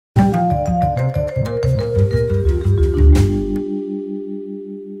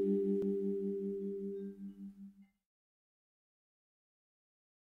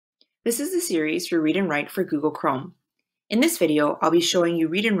This is the series for Read and Write for Google Chrome. In this video, I'll be showing you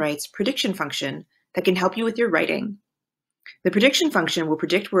Read and Write's prediction function that can help you with your writing. The prediction function will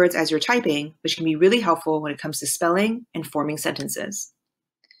predict words as you're typing, which can be really helpful when it comes to spelling and forming sentences.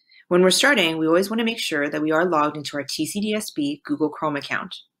 When we're starting, we always want to make sure that we are logged into our TCDSB Google Chrome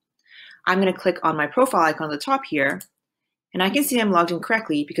account. I'm going to click on my profile icon at the top here, and I can see I'm logged in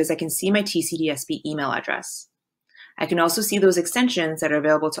correctly because I can see my TCDSB email address. I can also see those extensions that are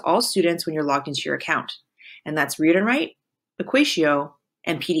available to all students when you're logged into your account, and that's Read and Write, Equatio,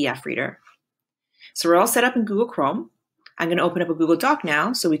 and PDF Reader. So we're all set up in Google Chrome. I'm going to open up a Google Doc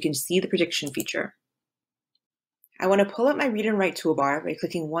now so we can see the prediction feature. I want to pull up my Read and Write toolbar by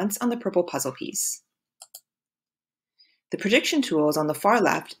clicking once on the purple puzzle piece. The prediction tool is on the far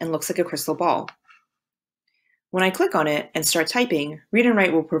left and looks like a crystal ball. When I click on it and start typing, Read and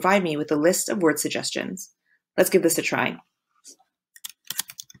Write will provide me with a list of word suggestions. Let's give this a try.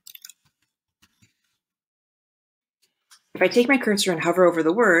 If I take my cursor and hover over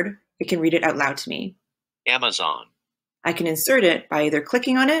the word, it can read it out loud to me. Amazon. I can insert it by either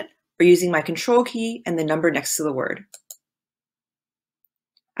clicking on it or using my control key and the number next to the word.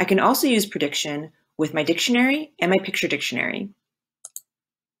 I can also use prediction with my dictionary and my picture dictionary.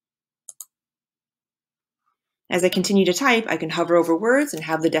 As I continue to type, I can hover over words and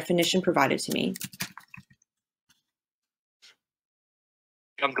have the definition provided to me.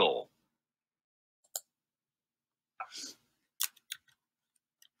 Jungle.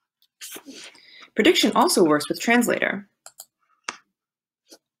 Prediction also works with Translator.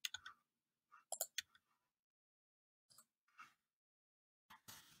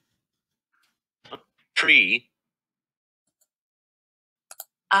 Tree.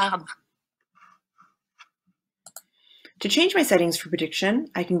 To change my settings for prediction,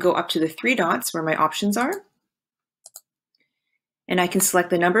 I can go up to the three dots where my options are, and I can select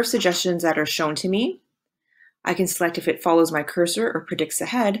the number of suggestions that are shown to me. I can select if it follows my cursor or predicts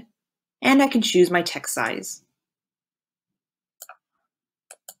ahead, and I can choose my text size.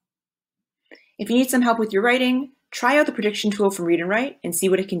 If you need some help with your writing, try out the prediction tool from Read and Write and see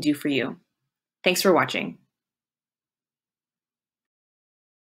what it can do for you. Thanks for watching.